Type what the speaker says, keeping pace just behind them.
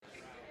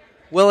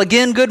Well,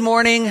 again, good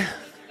morning.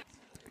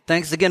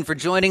 Thanks again for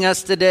joining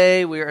us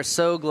today. We are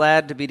so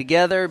glad to be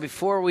together.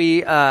 Before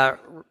we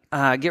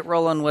get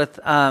rolling with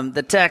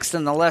the text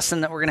and the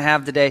lesson that we're going to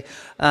have today,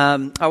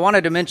 I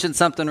wanted to mention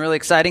something really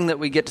exciting that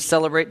we get to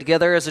celebrate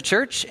together as a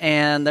church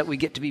and that we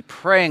get to be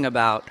praying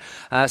about.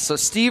 So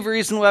Steve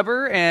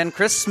Riesenweber and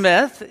Chris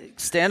Smith,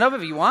 stand up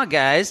if you want,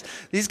 guys.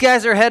 These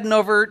guys are heading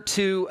over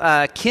to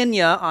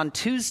Kenya on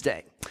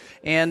Tuesday.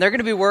 And they're going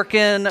to be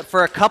working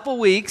for a couple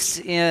weeks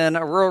in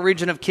a rural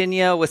region of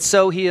Kenya with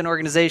Sohi, an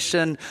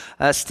organization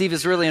Steve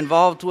is really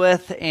involved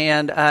with,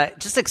 and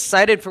just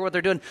excited for what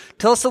they're doing.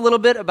 Tell us a little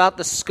bit about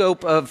the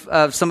scope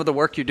of some of the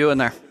work you're doing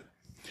there.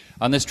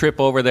 On this trip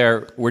over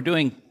there, we're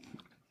doing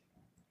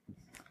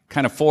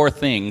kind of four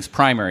things,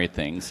 primary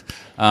things,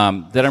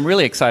 that I'm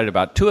really excited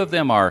about. Three of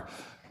them are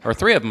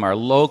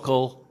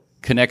local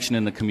connection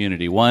in the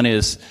community. One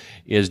is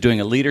doing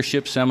a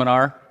leadership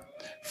seminar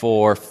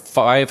for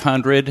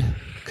 500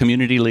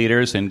 community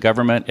leaders in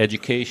government,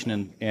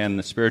 education, and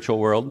the spiritual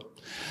world.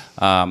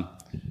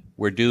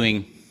 We're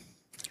doing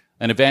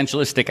an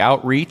evangelistic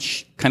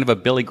outreach, kind of a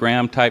Billy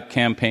Graham type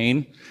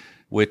campaign,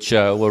 which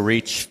will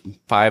reach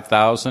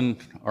 5,000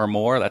 or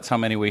more. That's how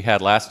many we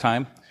had last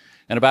time.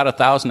 And about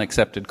 1,000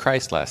 accepted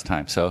Christ last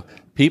time. So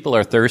people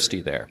are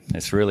thirsty there.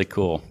 It's really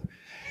cool.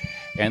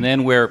 And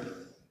then we're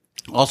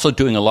also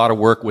doing a lot of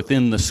work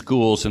within the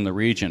schools in the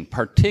region,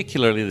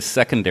 particularly the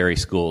secondary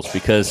schools,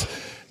 because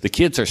the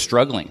kids are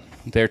struggling.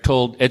 They're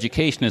told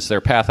education is their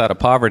path out of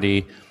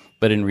poverty,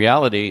 but in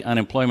reality,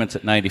 unemployment's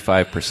at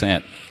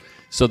 95%.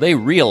 So they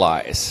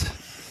realize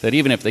that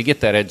even if they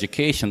get that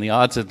education, the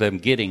odds of them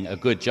getting a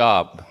good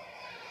job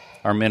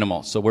are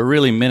minimal. So we're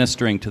really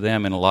ministering to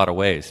them in a lot of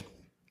ways.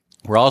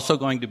 We're also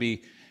going to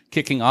be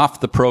kicking off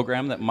the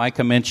program that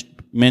Micah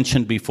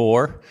mentioned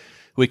before.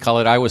 We call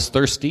it I Was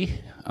Thirsty.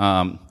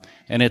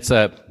 And it's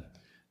a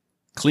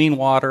clean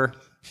water,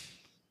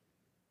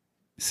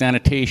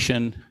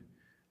 sanitation,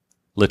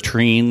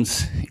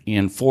 latrines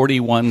in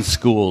 41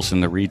 schools in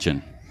the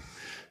region.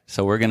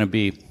 So we're going to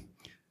be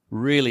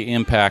really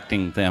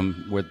impacting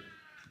them with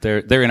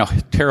they're in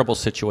a terrible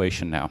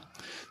situation now.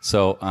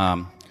 So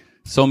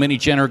so many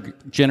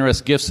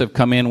generous gifts have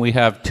come in. We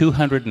have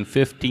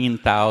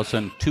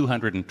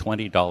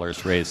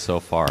 $215,220 raised so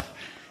far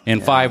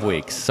in 5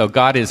 weeks. So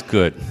God is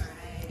good.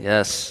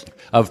 Yes.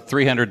 Of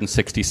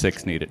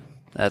 366 needed.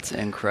 That's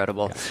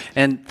incredible. Yeah.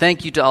 And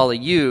thank you to all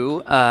of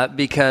you,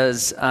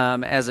 because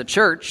as a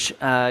church,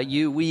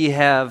 we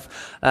have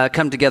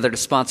come together to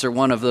sponsor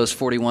one of those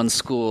 41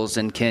 schools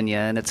in Kenya,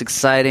 and it's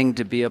exciting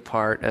to be a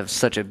part of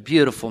such a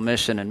beautiful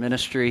mission and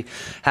ministry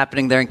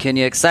happening there in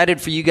Kenya.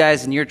 Excited for you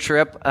guys and your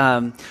trip.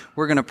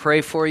 We're going to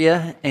pray for you,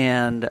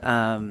 and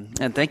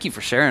thank you for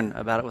sharing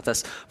about it with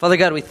us. Father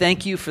God, we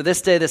thank you for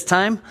this day, this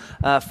time.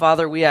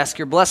 Father, we ask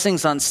your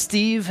blessings on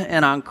Steve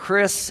and on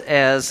Chris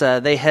as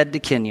they head to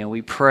Kenya.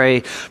 We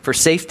pray for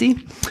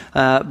safety,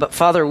 but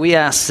Father, we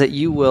ask that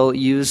you will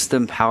use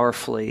them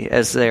powerfully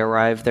as they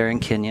arrive there in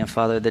Kenya,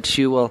 Father, that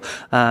you will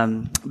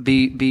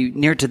be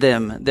near to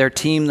them, their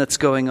team that's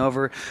going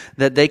over,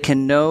 that they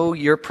can know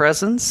your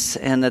presence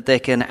and that they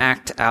can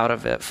act out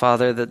of it,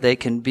 Father, that they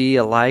can be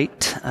a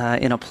light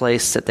in a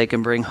place that they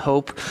can bring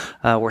hope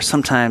where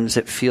sometimes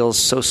it feels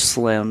so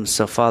slim.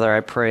 So, Father, I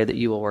pray that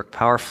you will work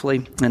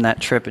powerfully in that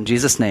trip. In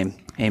Jesus' name,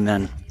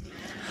 amen.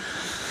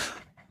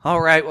 All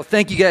right. Well,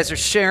 thank you guys for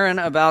sharing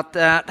about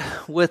that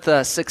with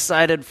us.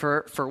 Excited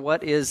for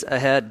what is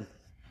ahead.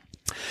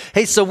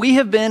 Hey, so we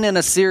have been in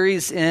a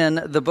series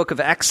in the book of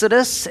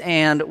Exodus,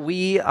 and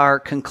we are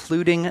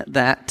concluding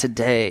that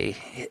today.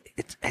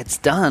 It's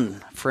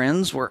done,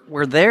 friends.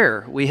 We're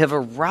there. We have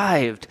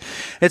arrived.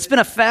 It's been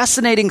a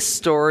fascinating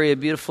story, a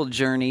beautiful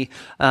journey,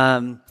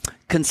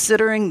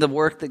 considering the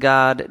work that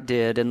God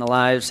did in the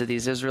lives of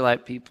these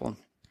Israelite people.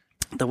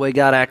 The way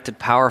God acted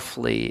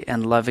powerfully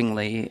and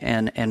lovingly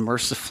and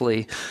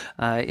mercifully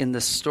in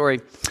this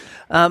story.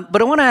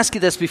 But I want to ask you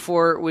this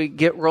before we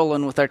get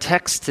rolling with our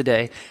text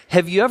today.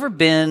 Have you ever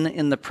been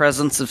in the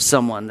presence of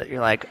someone that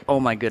you're like, oh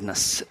my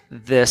goodness,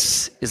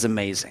 this is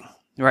amazing,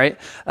 right?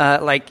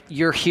 Like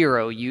your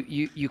hero.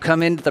 You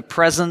come into the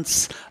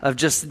presence of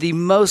just the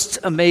most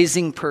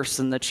amazing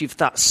person that you've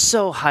thought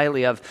so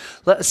highly of.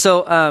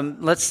 So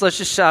let's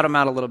just shout them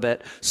out a little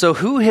bit. So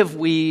who have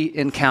we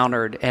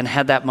encountered and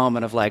had that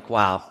moment of like,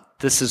 wow,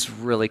 this is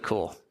really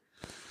cool?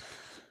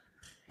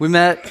 We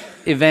met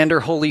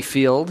Evander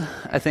Holyfield,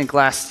 I think,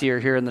 last year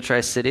here in the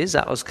Tri-Cities.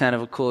 That was kind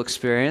of a cool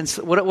experience.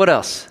 What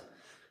else?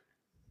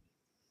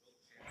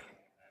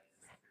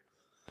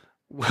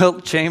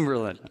 Wilt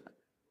Chamberlain.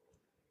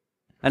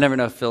 I never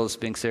know if Phil is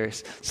being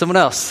serious. Someone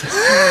else.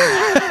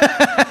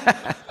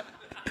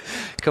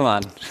 Come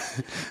on.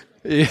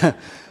 Yeah.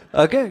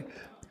 Okay.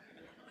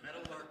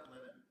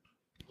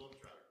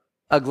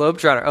 A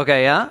Globetrotter.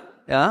 Okay, yeah.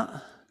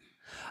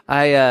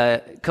 I,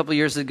 a couple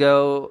years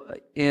ago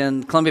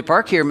in Columbia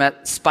Park here,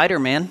 met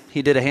Spider-Man.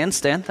 He did a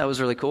handstand. That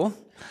was really cool. He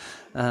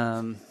became an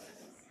engineer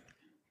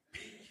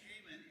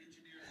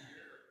of the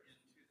year in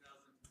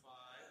 2005,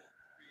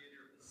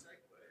 creator of the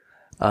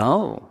Segway.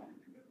 Oh,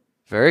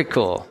 very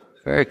cool.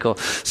 Very cool.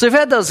 So we've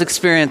had those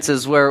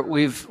experiences where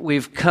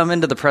we've come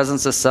into the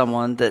presence of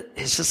someone that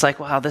is just like,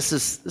 wow, this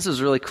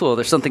is really cool.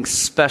 There's something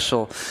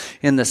special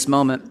in this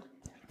moment.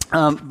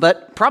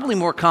 But probably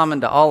more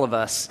common to all of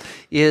us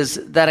is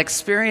that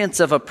experience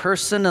of a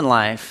person in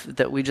life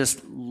that we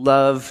just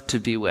love to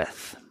be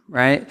with,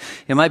 right?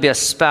 It might be a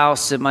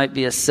spouse, it might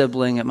be a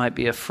sibling, it might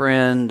be a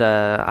friend.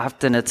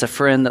 Often it's a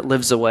friend that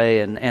lives away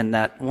and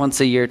that once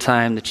a year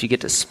time that you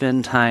get to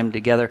spend time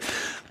together.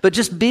 But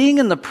just being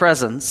in the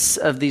presence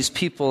of these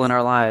people in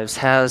our lives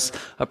has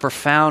a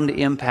profound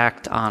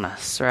impact on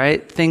us,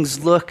 right?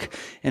 Things look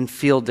and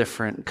feel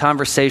different.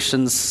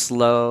 Conversations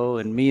slow,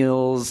 and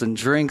meals and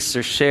drinks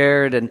are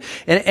shared. And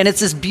it's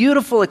this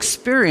beautiful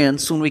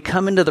experience when we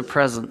come into the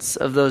presence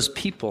of those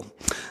people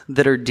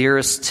that are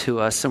dearest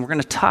to us. And we're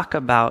going to talk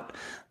about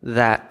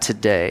that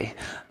today.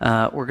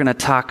 We're going to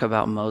talk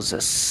about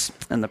Moses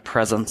and the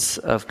presence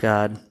of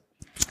God.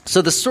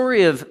 So the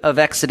story of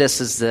Exodus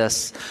is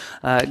this.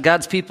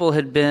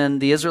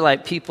 The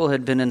Israelite people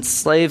had been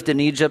enslaved in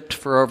Egypt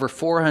for over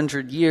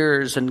 400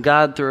 years, and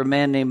God, through a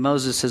man named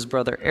Moses, his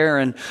brother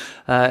Aaron,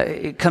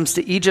 comes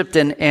to Egypt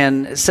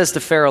and says to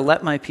Pharaoh,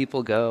 "Let my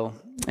people go."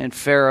 And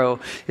Pharaoh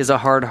is a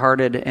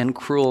hard-hearted and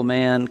cruel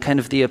man, kind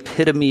of the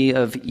epitome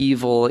of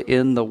evil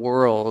in the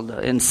world,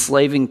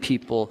 enslaving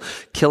people,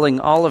 killing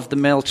all of the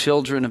male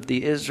children of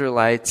the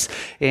Israelites.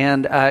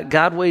 And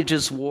God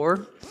wages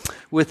war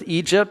with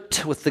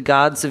Egypt, with the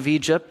gods of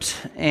Egypt,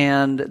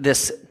 and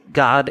this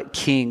God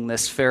king,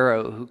 this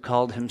Pharaoh who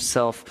called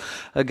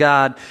himself a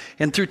god.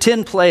 And through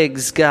 10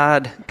 plagues,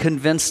 God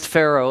convinced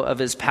Pharaoh of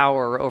his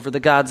power over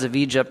the gods of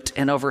Egypt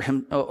and over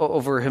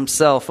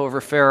himself,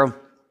 over Pharaoh.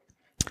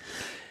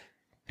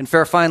 And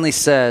Pharaoh finally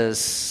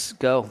says,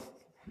 "Go,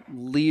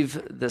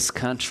 leave this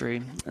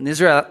country." And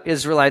the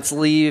Israelites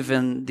leave,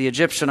 and the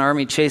Egyptian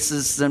army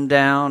chases them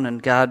down,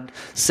 and God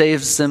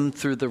saves them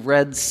through the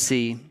Red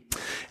Sea.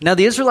 Now,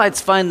 the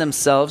Israelites find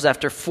themselves,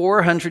 after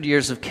 400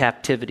 years of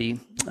captivity,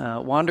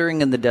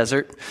 wandering in the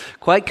desert,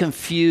 quite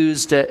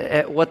confused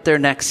at what their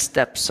next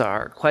steps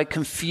are, quite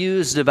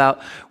confused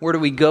about where do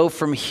we go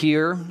from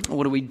here,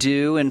 what do we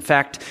do. In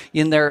fact,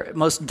 in their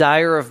most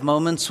dire of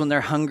moments, when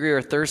they're hungry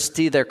or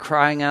thirsty, they're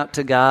crying out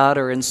to God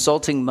or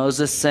insulting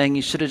Moses, saying,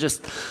 "You should have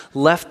just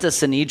left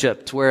us in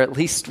Egypt, where at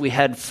least we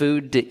had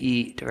food to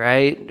eat,"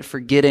 right?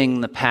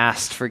 Forgetting the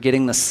past,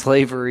 forgetting the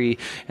slavery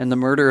and the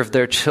murder of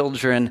their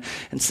children,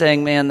 and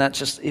saying, man,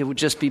 it would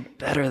just be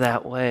better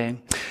that way.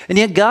 And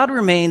yet God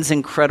remains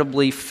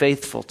incredibly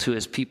faithful to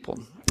his people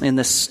in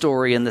this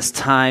story, in this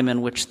time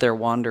in which they're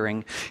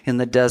wandering in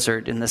the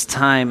desert, in this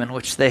time in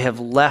which they have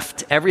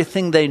left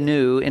everything they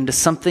knew into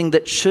something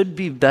that should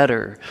be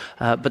better,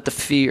 but the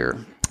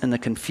fear and the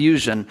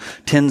confusion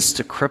tends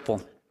to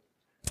cripple.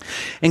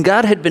 And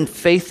God had been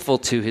faithful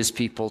to his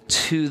people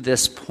to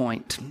this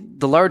point.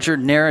 The larger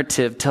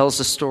narrative tells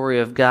the story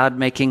of God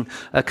making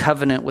a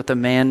covenant with a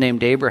man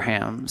named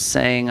Abraham,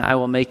 saying, "I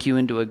will make you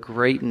into a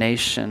great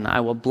nation.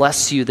 I will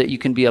bless you that you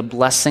can be a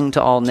blessing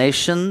to all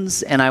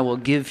nations, and I will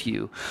give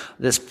you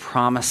this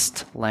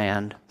promised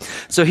land."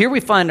 So here we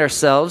find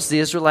ourselves, the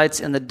Israelites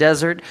in the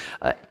desert,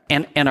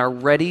 and are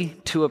ready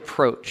to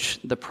approach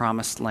the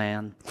promised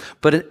land.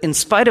 But in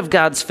spite of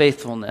God's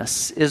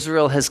faithfulness,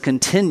 Israel has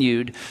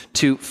continued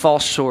to fall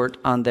short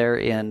on their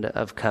end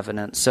of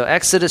covenant. So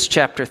Exodus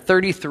chapter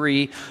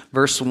 33,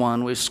 verse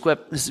 1, we've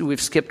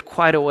skipped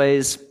quite a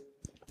ways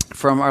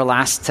from our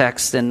last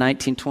text in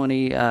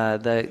 1920,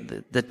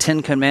 the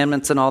 10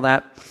 Commandments and all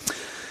that.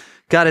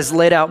 God has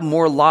laid out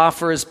more law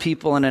for his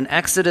people, and in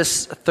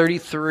Exodus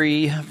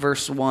 33,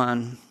 verse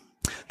 1,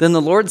 "Then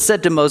the Lord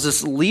said to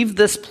Moses, 'Leave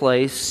this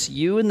place,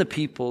 you and the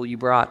people you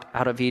brought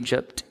out of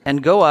Egypt,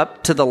 and go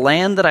up to the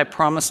land that I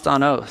promised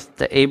on oath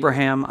to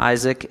Abraham,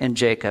 Isaac, and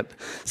Jacob,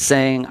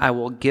 saying, I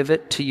will give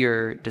it to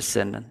your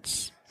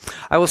descendants.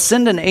 I will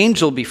send an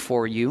angel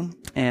before you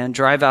and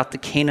drive out the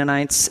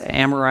Canaanites,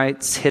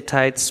 Amorites,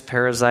 Hittites,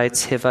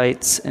 Perizzites,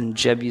 Hivites, and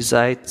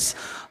Jebusites,'"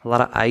 a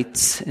lot of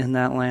ites in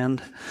that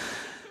land.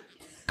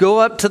 "Go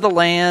up to the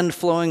land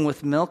flowing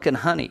with milk and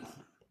honey.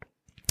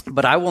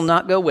 But I will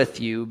not go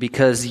with you,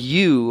 because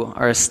you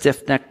are a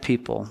stiff-necked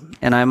people,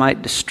 and I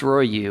might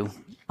destroy you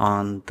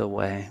on the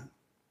way."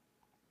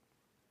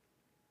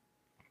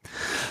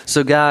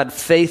 So God,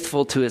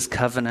 faithful to his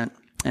covenant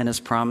and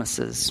his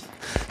promises,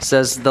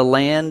 says, the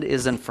land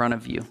is in front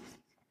of you.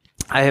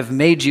 I have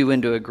made you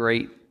into a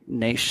great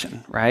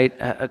nation, right?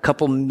 A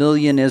couple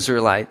million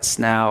Israelites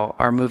now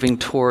are moving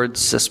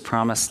towards this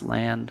promised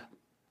land.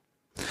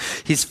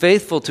 He's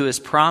faithful to his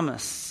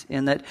promise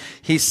in that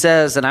he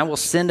says, "And I will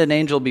send an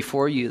angel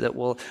before you that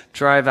will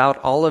drive out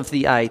all of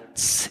the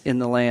ites in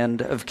the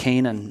land of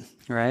Canaan,"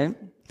 right?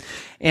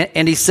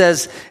 And he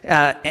says,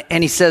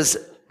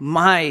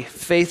 "My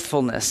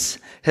faithfulness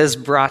has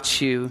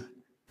brought you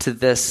to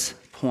this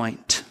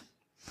point."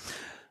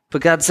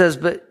 But God says,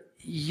 "But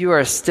you are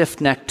a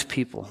stiff-necked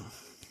people."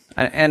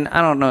 And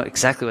I don't know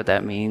exactly what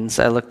that means.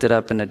 I looked it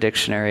up in a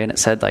dictionary, and it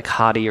said like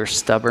haughty or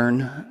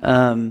stubborn.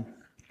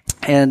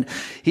 And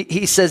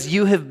he says,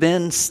 "You have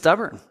been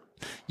stubborn.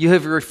 You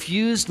have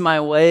refused my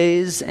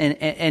ways,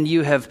 and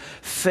you have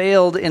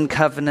failed in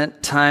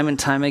covenant time and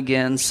time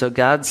again. So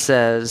God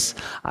says,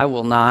 I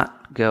will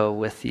not go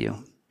with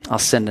you. I'll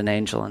send an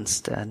angel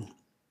instead.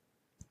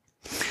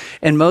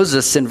 And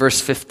Moses, in verse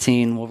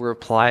 15, will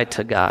reply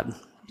to God.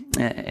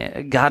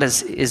 God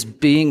is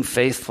being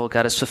faithful.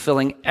 God is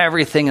fulfilling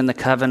everything in the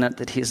covenant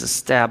that he's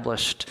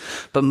established.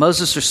 But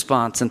Moses'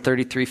 response in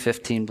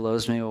 33:15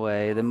 blows me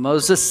away. Then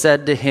Moses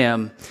said to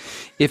him,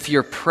 if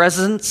your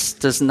presence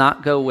does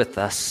not go with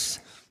us,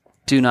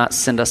 do not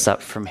send us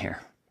up from here.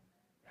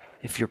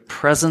 If your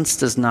presence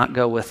does not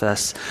go with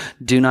us,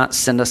 do not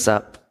send us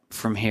up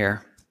from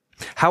here.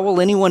 How will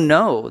anyone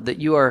know that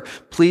you are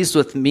pleased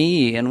with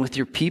me and with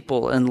your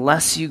people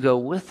unless you go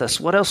with us?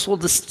 What else will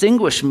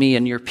distinguish me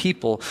and your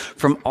people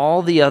from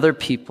all the other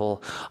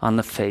people on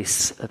the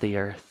face of the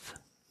earth?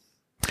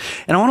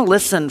 And I want to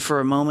listen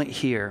for a moment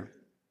here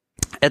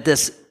at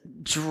this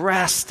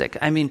drastic.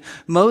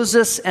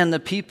 Moses and the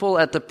people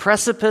at the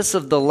precipice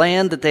of the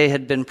land that they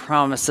had been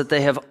promised, that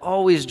they have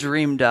always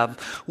dreamed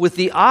of, with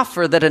the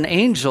offer that an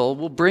angel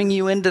will bring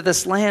you into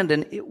this land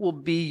and it will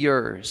be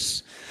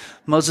yours.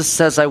 Moses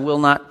says, I will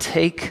not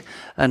take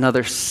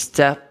another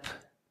step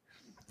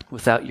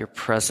without your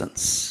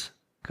presence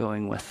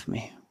going with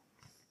me.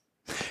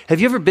 Have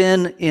you ever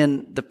been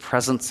in the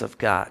presence of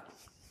God?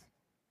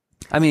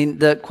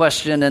 The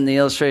question and the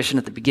illustration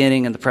at the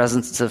beginning and the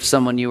presence of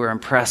someone you were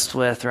impressed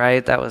with,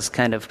 right? That was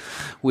kind of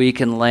weak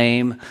and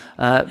lame.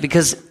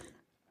 Because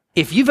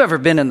if you've ever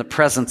been in the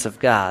presence of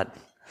God,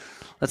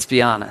 let's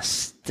be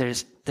honest,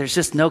 there's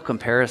just no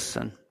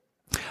comparison.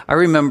 I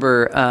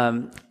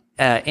remember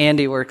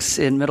Andy works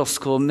in middle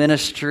school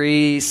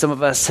ministry. Some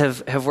of us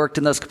have worked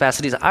in those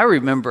capacities. I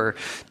remember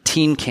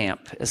teen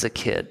camp as a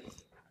kid.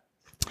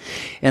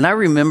 And I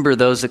remember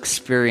those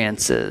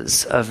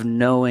experiences of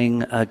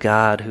knowing a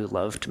God who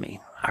loved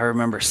me. I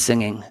remember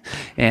singing,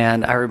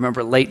 and I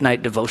remember late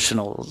night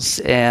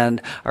devotionals,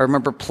 and I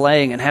remember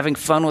playing and having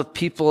fun with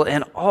people,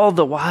 and all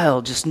the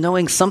while just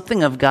knowing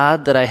something of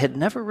God that I had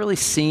never really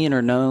seen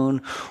or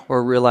known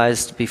or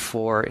realized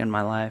before in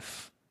my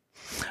life.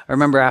 I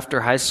remember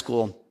after high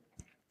school,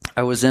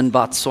 I was in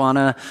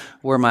Botswana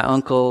where my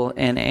uncle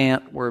and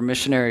aunt were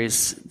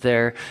missionaries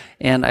there,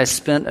 and I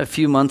spent a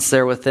few months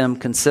there with them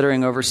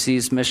considering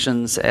overseas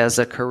missions as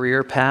a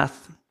career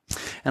path.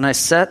 And I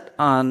sat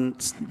on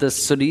the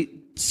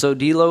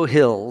Sodilo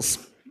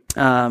Hills.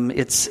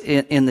 It's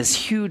in this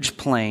huge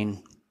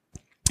plain.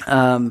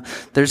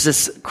 There's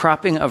this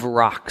cropping of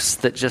rocks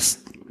that just,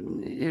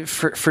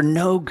 for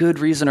no good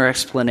reason or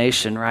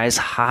explanation, rise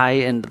high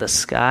into the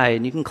sky,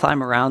 and you can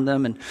climb around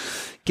them and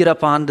get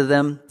up onto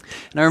them.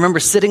 And I remember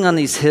sitting on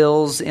these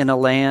hills in a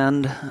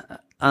land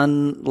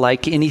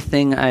unlike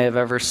anything I have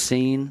ever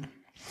seen,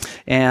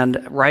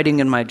 and writing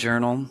in my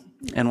journal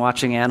and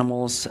watching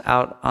animals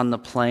out on the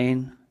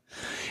plain,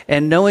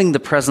 and knowing the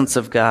presence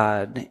of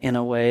God in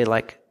a way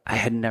like I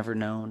had never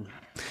known.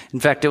 In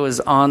fact, it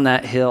was on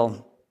that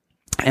hill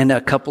and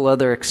a couple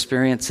other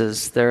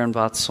experiences there in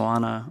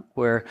Botswana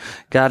where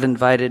God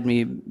invited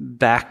me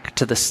back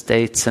to the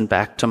States and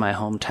back to my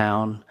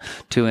hometown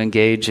to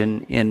engage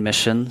in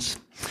missions.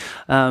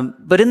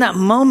 But in that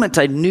moment,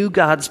 I knew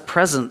God's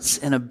presence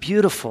in a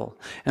beautiful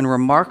and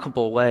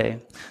remarkable way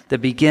that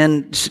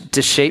began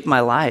to shape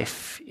my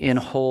life in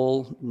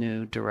whole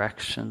new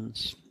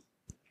directions.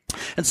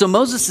 And so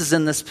Moses is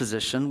in this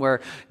position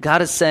where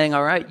God is saying,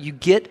 all right, you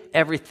get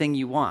everything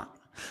you want.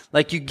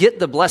 Like, you get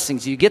the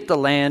blessings, you get the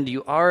land,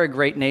 you are a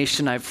great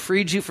nation, I've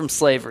freed you from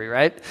slavery,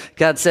 right?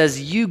 God says,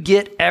 you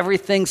get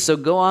everything, so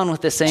go on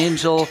with this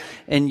angel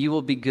and you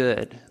will be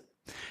good.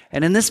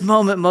 And in this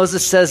moment,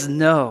 Moses says,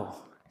 no,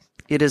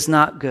 it is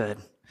not good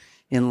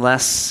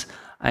unless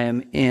I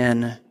am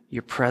in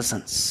your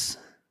presence.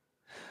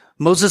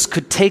 Moses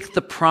could take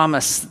the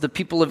promise, the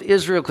people of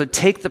Israel could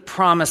take the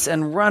promise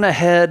and run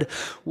ahead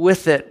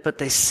with it, but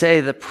they say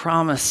the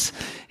promise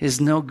is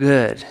no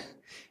good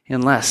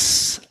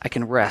unless I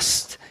can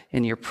rest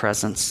in your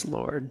presence,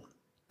 Lord.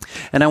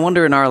 And I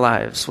wonder in our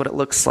lives what it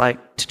looks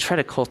like to try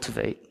to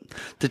cultivate,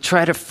 to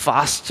try to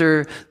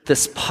foster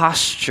this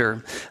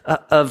posture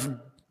of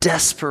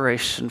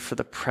desperation for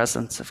the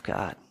presence of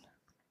God.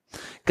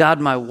 God,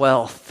 my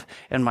wealth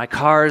and my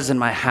cars and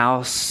my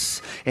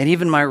house and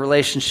even my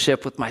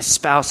relationship with my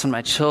spouse and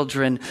my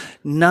children,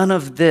 none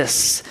of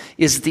this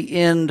is the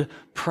end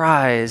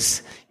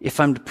prize if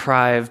I'm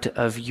deprived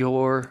of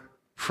your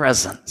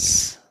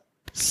presence.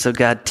 So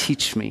God,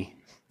 teach me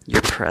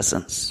your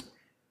presence.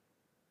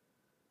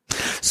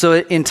 So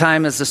in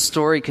time, as the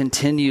story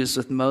continues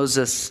with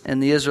Moses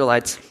and the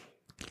Israelites,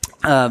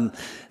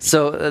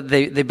 so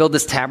they build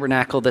this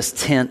tabernacle, this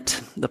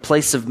tent, the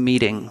place of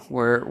meeting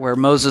where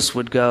Moses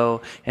would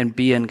go and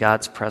be in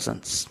God's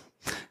presence.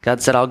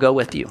 God said, I'll go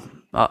with you.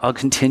 I'll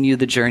continue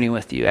the journey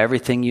with you.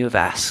 Everything you have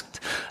asked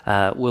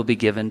will be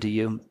given to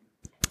you.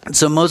 And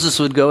so Moses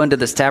would go into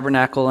this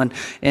tabernacle, and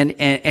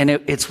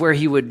it's where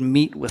he would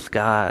meet with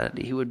God.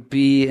 He would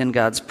be in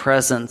God's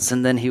presence,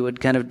 and then he would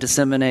kind of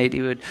disseminate.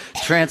 He would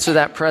transfer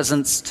that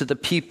presence to the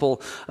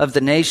people of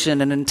the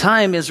nation. And in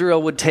time,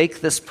 Israel would take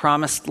this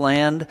promised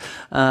land,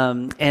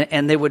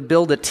 and they would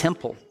build a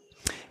temple.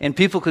 And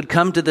people could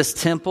come to this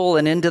temple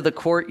and into the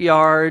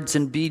courtyards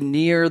and be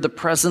near the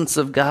presence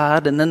of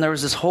God. And then there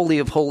was this Holy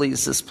of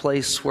Holies, this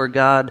place where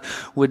God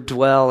would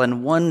dwell.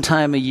 And one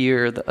time a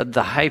year,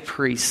 the high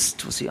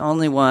priest was the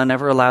only one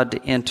ever allowed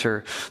to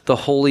enter the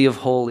Holy of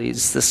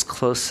Holies, this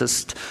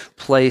closest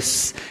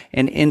place,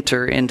 and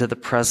enter into the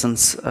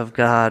presence of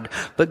God.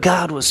 But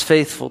God was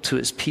faithful to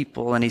his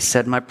people, and he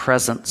said, my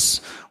presence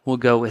will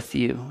go with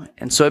you.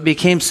 And so it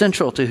became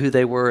central to who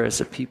they were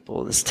as a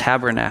people, this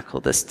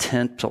tabernacle, this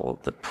temple.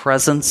 The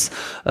presence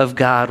of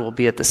God will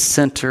be at the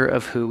center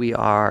of who we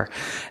are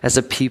as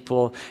a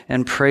people.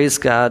 And praise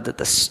God that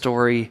the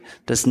story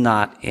does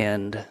not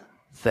end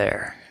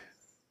there.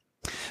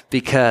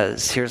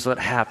 Because here's what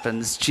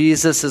happens.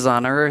 Jesus is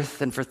on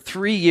earth, and for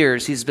 3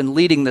 years he's been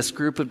leading this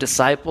group of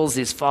disciples,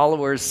 these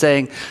followers,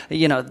 saying,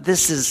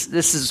 this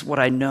is what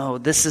I know.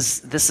 This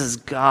is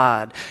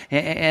God.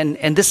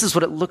 And this is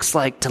what it looks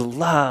like to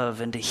love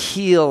and to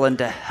heal and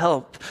to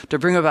help, to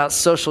bring about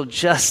social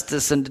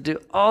justice and to do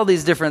all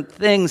these different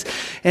things.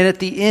 And at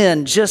the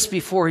end, just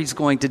before he's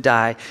going to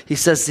die, he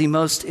says the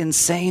most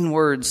insane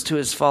words to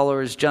his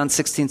followers. John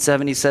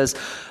 16:7, he says,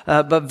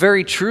 but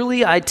very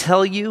truly I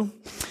tell you,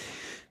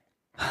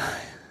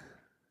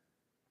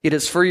 it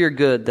is for your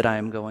good that I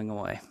am going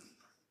away.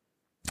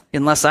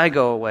 Unless I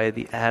go away,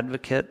 the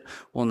advocate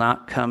will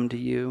not come to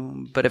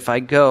you. But if I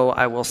go,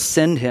 I will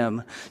send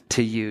him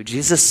to you.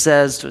 Jesus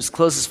says to his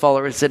closest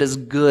followers, it is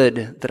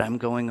good that I'm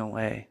going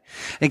away.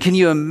 And can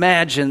you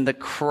imagine the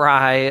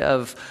cry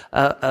of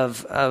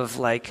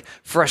like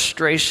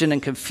frustration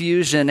and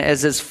confusion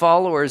as his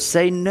followers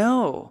say,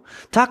 no.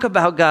 Talk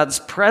about God's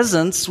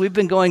presence. We've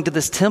been going to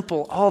this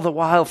temple all the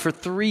while. For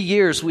 3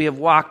 years, we have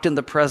walked in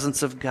the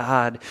presence of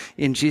God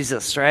in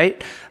Jesus,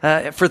 right?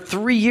 For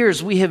 3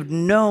 years, we have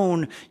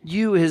known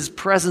you, his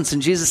presence.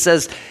 And Jesus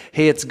says,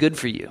 hey, it's good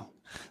for you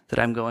that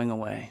I'm going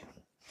away.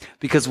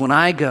 Because when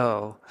I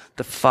go,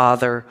 the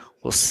Father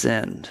will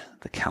send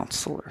the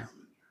counselor,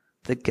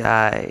 the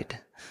guide,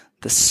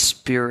 the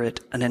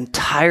Spirit. An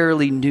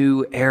entirely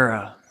new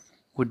era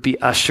would be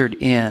ushered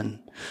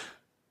in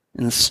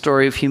the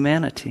story of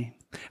humanity.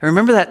 I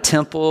remember that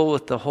temple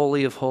with the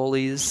Holy of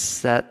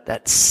Holies,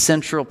 that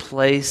central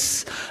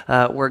place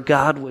where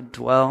God would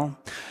dwell.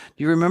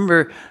 You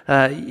remember,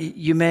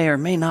 you may or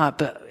may not,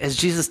 but as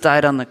Jesus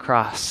died on the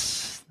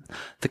cross,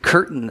 the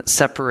curtain that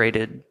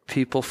separated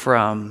people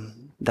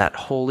from that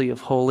Holy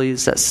of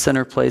Holies, that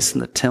center place in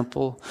the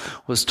temple,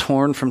 was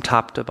torn from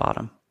top to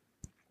bottom.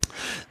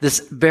 This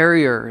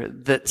barrier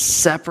that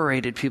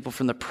separated people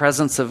from the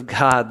presence of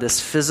God, this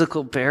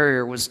physical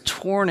barrier, was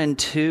torn in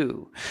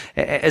two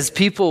as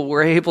people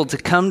were able to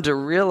come to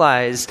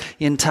realize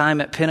in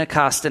time at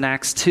Pentecost in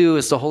Acts 2,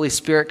 as the Holy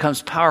Spirit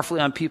comes powerfully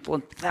on people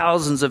and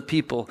thousands of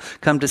people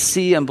come to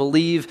see and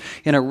believe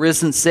in a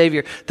risen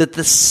Savior, that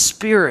the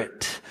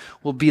Spirit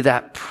will be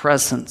that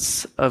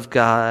presence of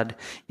God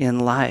in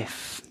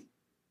life.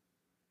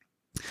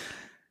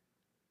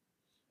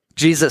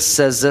 Jesus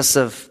says this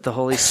of the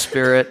Holy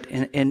Spirit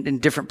in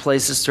different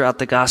places throughout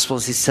the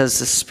Gospels. He says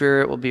the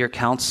Spirit will be your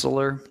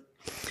counselor.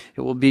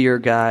 It will be your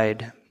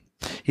guide.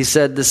 He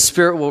said the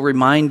Spirit will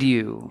remind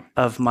you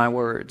of my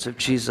words, of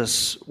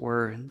Jesus'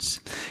 words.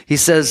 He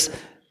says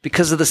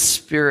because of the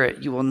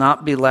Spirit, you will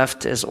not be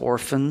left as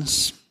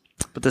orphans,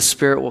 but the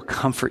Spirit will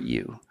comfort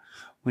you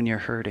when you're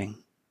hurting.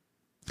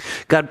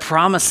 God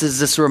promises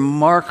this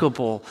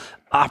remarkable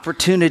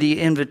opportunity,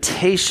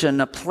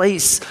 invitation, a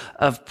place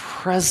of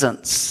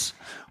presence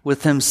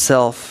with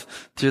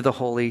himself through the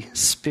Holy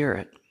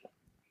Spirit.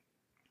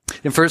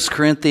 In 1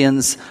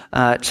 Corinthians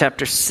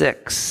chapter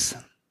 6,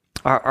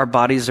 our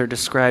bodies are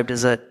described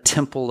as a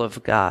temple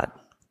of God.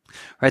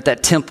 Right,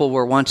 that temple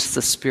where once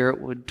the Spirit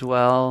would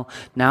dwell,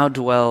 now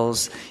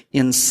dwells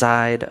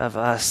inside of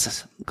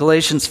us.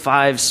 Galatians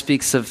 5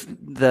 speaks of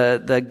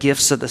the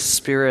gifts of the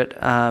Spirit,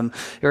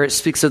 or it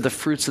speaks of the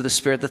fruits of the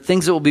Spirit, the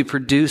things that will be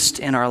produced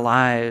in our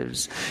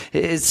lives.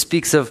 It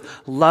speaks of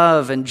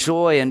love and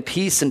joy and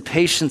peace and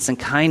patience and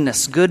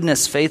kindness,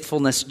 goodness,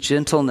 faithfulness,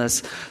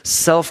 gentleness,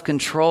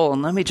 self-control.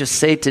 And let me just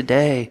say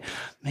today,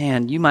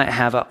 man, you might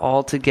have it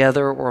all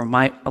together, or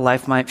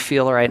life might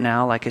feel right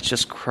now like it's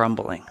just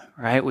crumbling.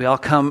 Right? We all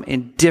come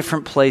in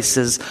different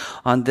places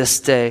on this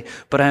day,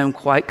 but I am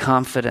quite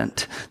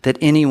confident that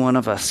any one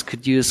of us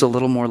could use a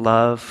little more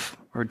love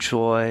or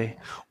joy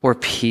or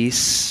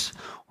peace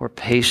or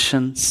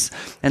patience.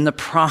 And the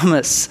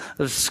promise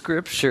of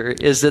Scripture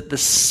is that the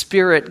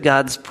Spirit,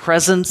 God's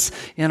presence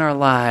in our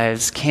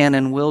lives, can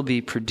and will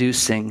be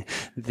producing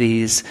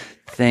these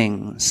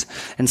things.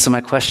 And so my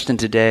question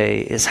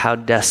today is, how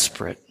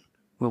desperate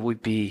will we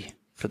be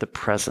for the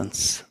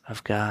presence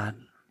of God?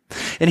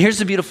 And here's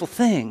the beautiful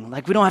thing.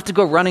 Like, we don't have to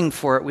go running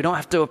for it. We don't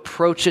have to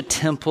approach a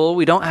temple.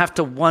 We don't have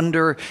to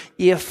wonder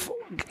if,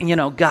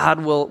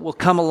 God will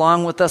come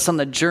along with us on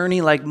the journey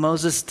like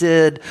Moses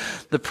did.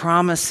 The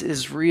promise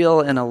is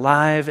real and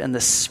alive, and the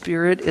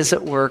Spirit is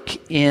at work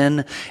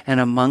in and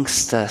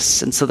amongst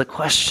us. And so the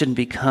question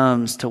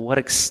becomes, to what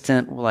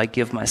extent will I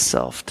give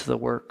myself to the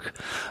work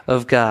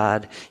of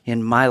God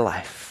in my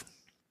life?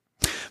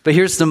 But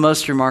here's the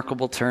most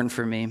remarkable turn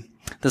for me.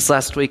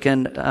 This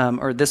weekend,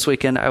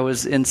 I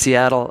was in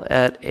Seattle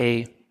at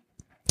a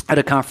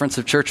conference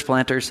of church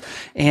planters,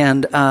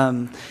 and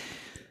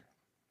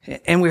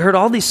we heard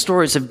all these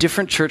stories of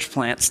different church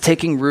plants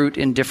taking root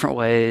in different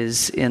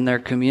ways in their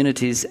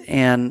communities.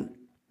 And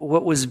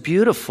what was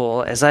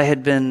beautiful, as I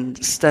had been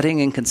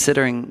studying and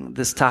considering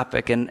this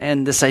topic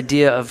and this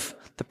idea of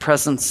the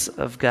presence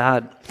of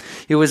God,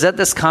 it was at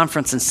this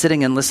conference and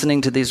sitting and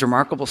listening to these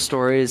remarkable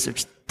stories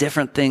of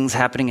different things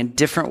happening in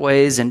different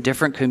ways in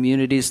different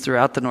communities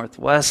throughout the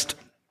Northwest.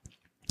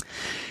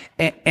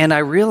 And I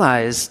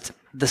realized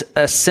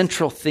a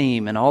central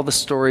theme in all the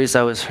stories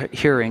I was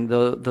hearing,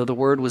 though the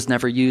word was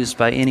never used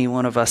by any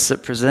one of us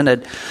that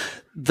presented,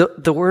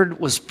 the word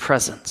was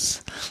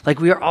presence. Like,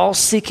 we are all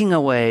seeking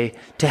a way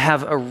to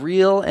have a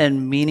real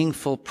and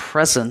meaningful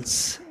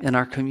presence in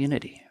our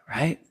community,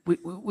 right?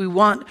 We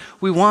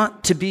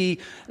want to be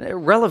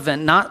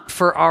relevant, not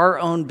for our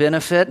own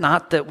benefit,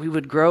 not that we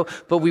would grow,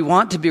 but we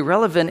want to be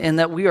relevant in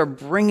that we are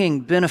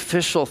bringing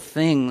beneficial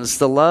things,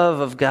 the love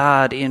of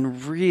God,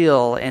 in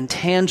real and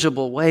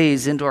tangible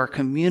ways into our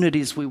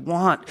communities.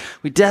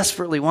 We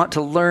desperately want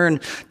to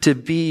learn to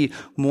be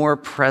more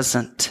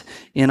present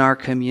in our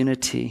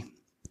community.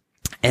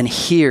 And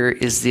here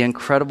is the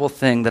incredible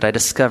thing that I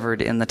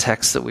discovered in the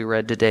text that we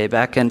read today.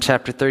 Back in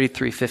chapter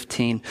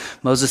 33:15,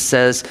 Moses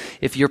says,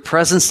 if your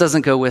presence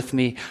doesn't go with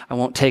me, I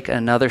won't take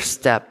another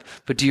step.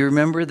 But do you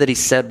remember that he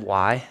said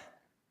why?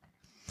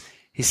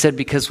 He said,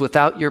 because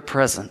without your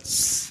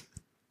presence,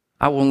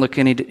 I won't look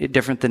any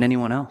different than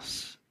anyone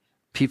else.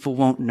 People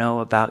won't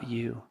know about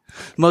you.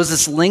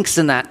 Moses links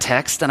in that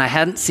text, and I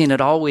hadn't seen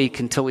it all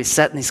week until we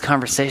sat in these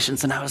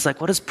conversations, and I was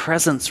like, what does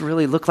presence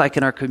really look like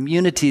in our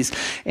communities?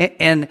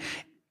 And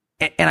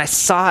I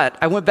saw it.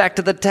 I went back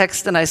to the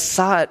text and I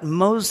saw it.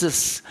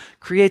 Moses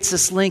creates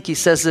this link. He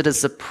says it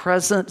is the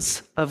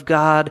presence of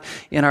God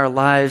in our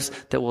lives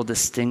that will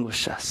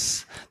distinguish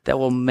us, that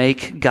will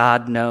make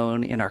God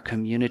known in our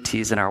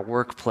communities, in our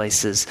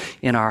workplaces,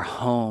 in our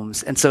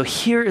homes. And so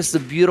here is the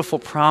beautiful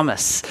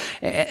promise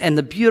and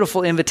the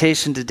beautiful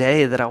invitation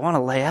today that I want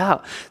to lay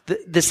out.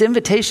 This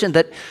invitation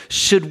that,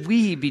 should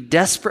we be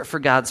desperate for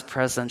God's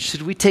presence,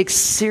 should we take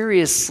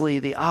seriously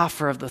the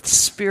offer of the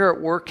Spirit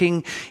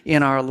working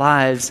in our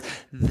lives,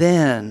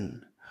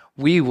 then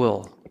we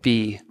will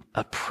be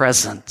a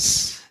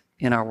presence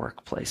in our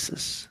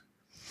workplaces.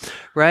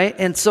 Right?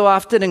 And so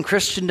often in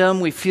Christendom,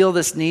 we feel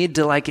this need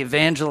to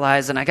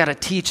evangelize, and I got to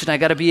teach, and I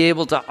got to be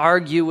able to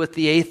argue with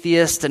the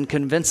atheist and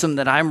convince them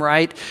that I'm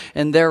right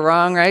and they're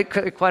wrong, right?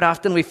 Quite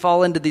often we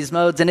fall into these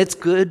modes, and it's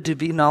good to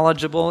be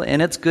knowledgeable,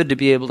 and it's good to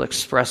be able to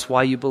express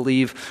why you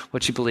believe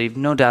what you believe.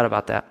 No doubt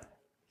about that.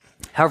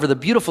 However, the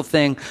beautiful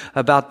thing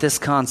about this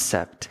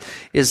concept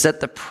is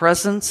that the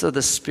presence of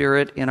the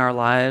Spirit in our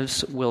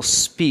lives will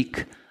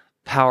speak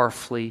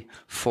powerfully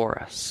for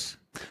us.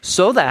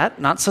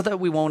 Not so that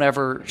we won't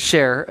ever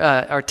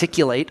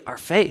articulate our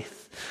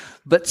faith,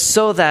 but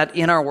so that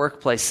in our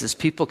workplaces,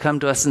 people come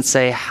to us and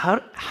say,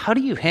 how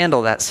do you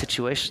handle that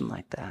situation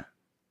like that?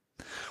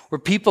 Where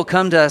people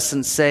come to us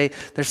and say,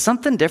 there's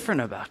something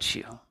different about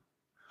you.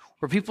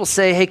 Where people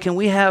say, hey, can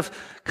we have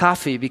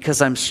coffee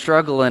because I'm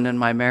struggling in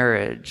my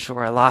marriage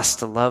or I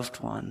lost a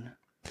loved one?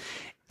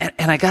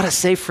 And I got to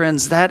say,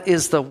 friends, that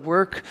is the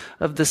work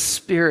of the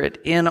Spirit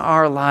in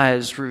our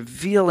lives,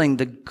 revealing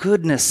the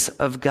goodness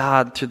of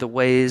God through the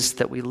ways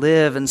that we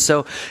live. And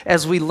so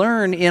as we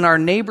learn in our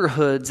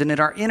neighborhoods and in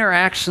our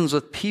interactions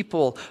with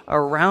people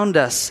around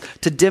us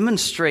to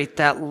demonstrate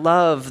that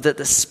love that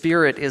the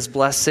Spirit is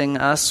blessing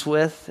us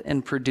with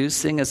and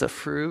producing as a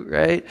fruit,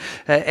 right?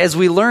 As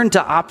we learn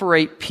to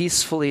operate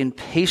peacefully and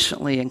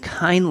patiently and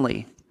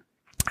kindly,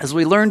 as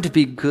we learn to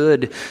be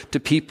good to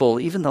people,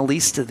 even the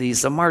least of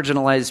these, the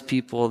marginalized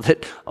people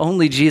that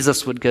only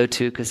Jesus would go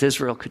to because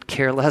Israel could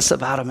care less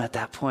about them at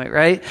that point,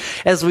 right?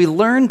 As we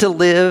learn to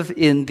live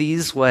in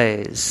these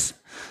ways,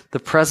 the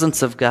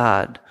presence of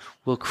God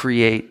will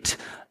create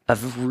a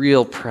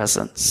real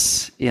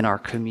presence in our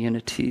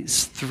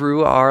communities,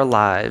 through our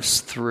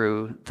lives,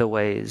 through the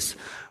ways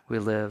we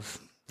live.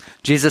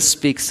 Jesus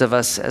speaks of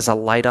us as a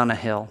light on a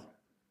hill.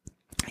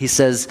 He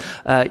says,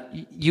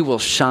 you will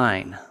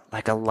shine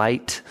like a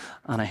light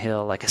on a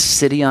hill, like a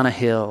city on a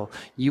hill.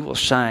 You will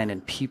shine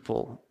and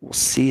people will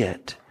see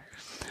it.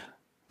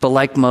 But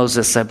like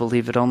Moses, I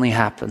believe it only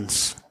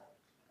happens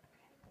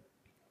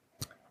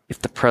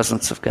if the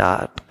presence of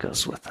God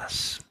goes with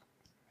us.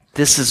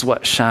 This is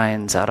what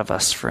shines out of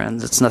us,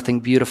 friends. It's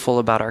nothing beautiful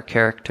about our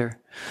character.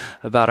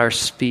 about our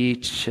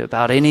speech,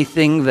 about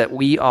anything that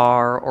we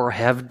are or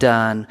have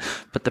done,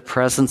 but the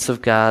presence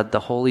of God, the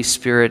Holy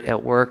Spirit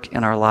at work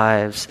in our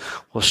lives,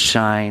 will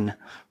shine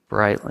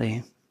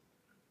brightly.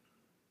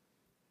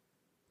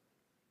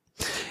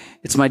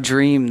 It's my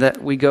dream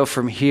that we go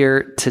from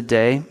here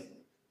today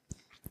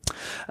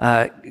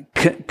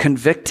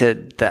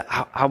convicted that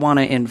I want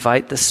to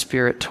invite the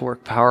Spirit to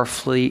work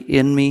powerfully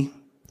in me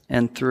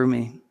and through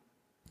me.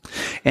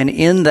 And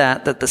in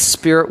that the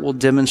Spirit will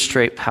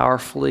demonstrate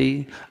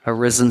powerfully a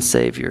risen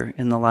Savior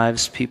in the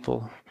lives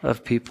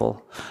of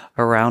people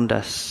around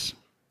us.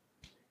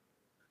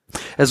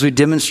 As we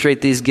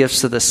demonstrate these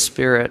gifts of the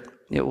Spirit,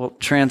 it will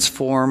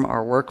transform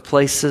our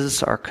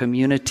workplaces, our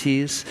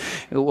communities.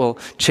 It will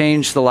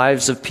change the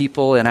lives of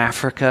people in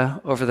Africa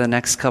over the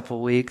next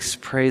couple weeks.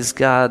 Praise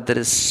God that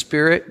His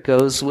Spirit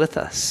goes with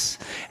us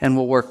and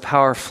will work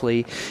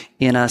powerfully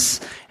in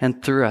us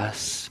and through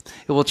us.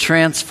 It will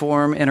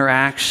transform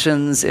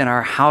interactions in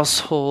our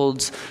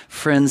households.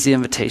 Friends, the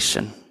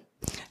invitation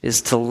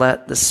is to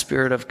let the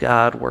Spirit of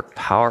God work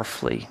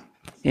powerfully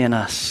in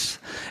us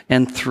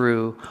and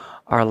through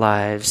our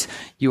lives.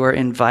 You are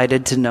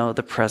invited to know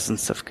the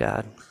presence of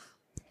God.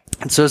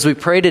 And so as we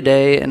pray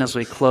today and as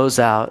we close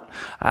out,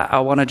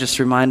 I want to just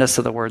remind us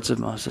of the words of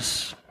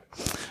Moses.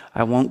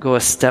 I won't go a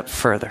step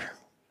further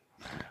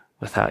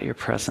without your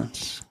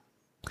presence.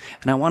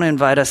 And I want to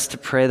invite us to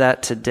pray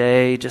that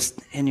today, just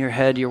in your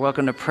head. You're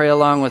welcome to pray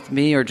along with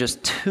me or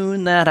just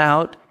tune that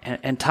out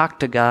and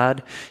talk to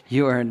God.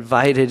 You are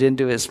invited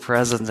into His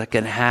presence. I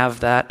can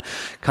have that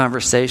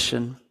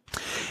conversation.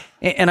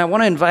 And I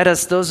want to invite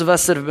us, those of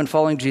us that have been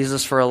following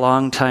Jesus for a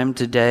long time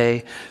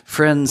today,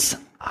 friends,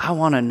 I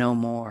want to know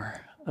more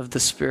of the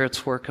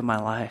Spirit's work in my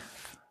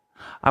life.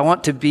 I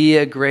want to be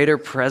a greater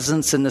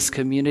presence in this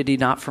community,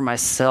 not for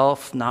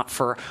myself, not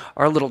for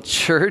our little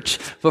church,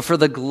 but for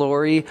the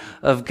glory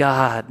of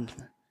God.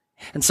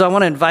 And so I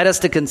want to invite us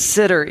to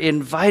consider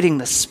inviting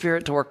the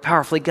Spirit to work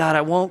powerfully. God,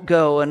 I won't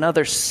go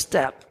another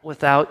step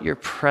without your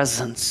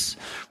presence.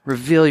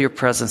 Reveal your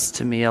presence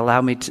to me.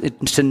 Allow me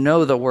to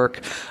know the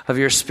work of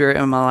your Spirit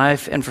in my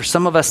life. And for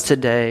some of us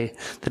today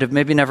that have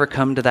maybe never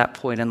come to that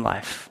point in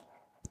life,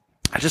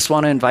 I just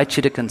want to invite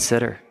you to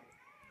consider.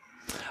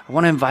 I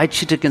want to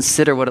invite you to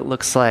consider what it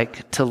looks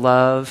like to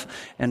love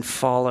and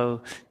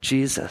follow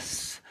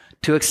Jesus,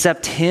 to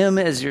accept Him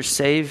as your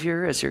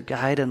Savior, as your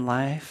guide in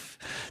life,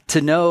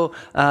 to know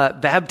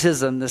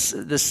baptism,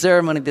 this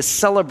ceremony, this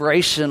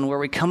celebration where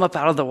we come up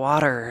out of the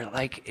water,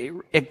 like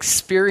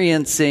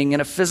experiencing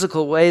in a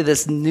physical way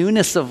this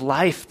newness of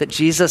life that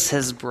Jesus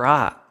has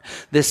brought,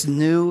 this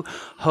new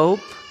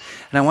hope.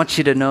 And I want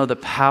you to know the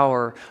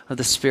power of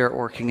the Spirit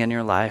working in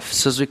your life.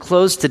 So as we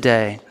close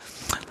today,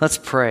 let's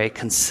pray,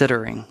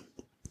 considering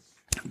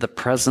the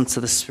presence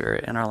of the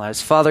Spirit in our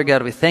lives. Father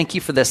God, we thank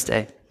you for this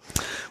day.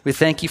 We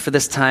thank you for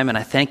this time, and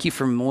I thank you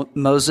for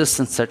Moses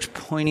and such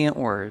poignant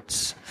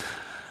words.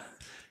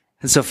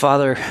 And so,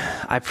 Father,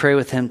 I pray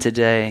with him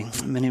today.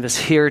 Many of us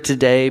here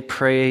today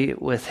pray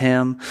with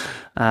him.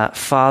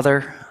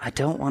 Father, I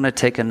don't want to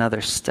take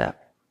another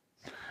step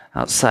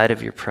outside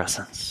of your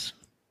presence.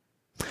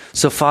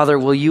 So, Father,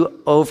 will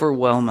you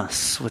overwhelm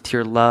us with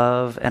your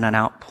love and an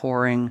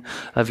outpouring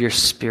of your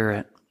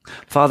Spirit?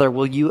 Father,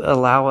 will you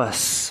allow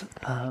us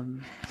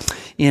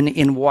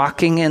in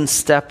walking in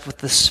step with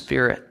the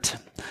Spirit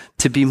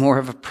to be more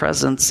of a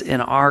presence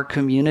in our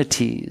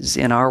communities,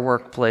 in our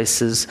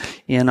workplaces,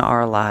 in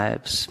our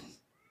lives.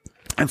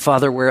 And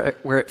Father,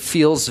 where it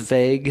feels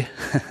vague,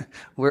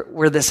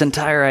 where this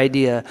entire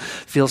idea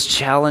feels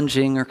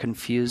challenging or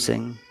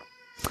confusing,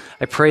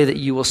 I pray that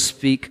you will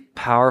speak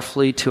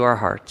powerfully to our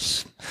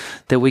hearts,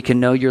 that we can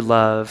know your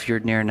love, your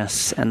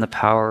nearness, and the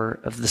power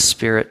of the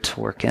Spirit to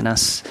work in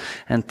us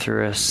and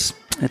through us.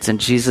 It's in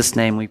Jesus'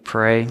 name we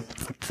pray.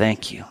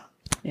 Thank you.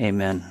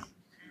 Amen.